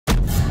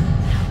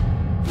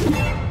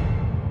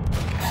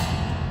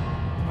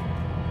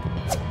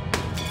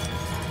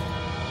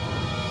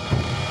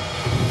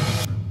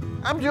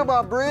I'm Joe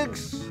Bob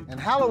Briggs, and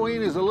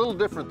Halloween is a little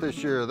different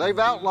this year. They've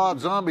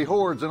outlawed zombie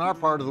hordes in our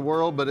part of the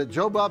world, but at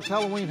Joe Bob's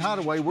Halloween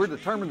Hideaway, we're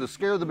determined to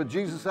scare the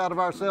bejesus out of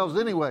ourselves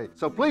anyway.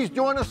 So please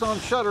join us on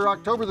Shudder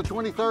October the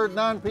 23rd,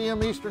 9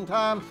 p.m. Eastern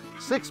Time,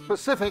 6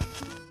 Pacific,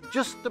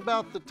 just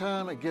about the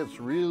time it gets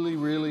really,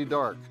 really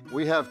dark.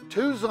 We have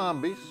 2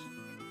 zombies,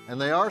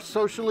 and they are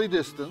socially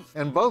distanced,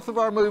 and both of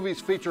our movies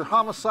feature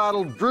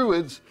homicidal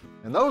druids,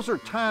 and those are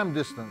time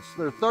distance.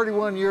 They're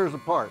 31 years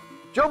apart.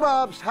 Joe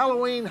Bob's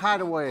Halloween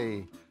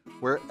Hideaway,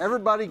 where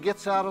everybody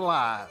gets out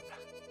alive.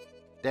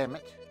 Damn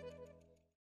it.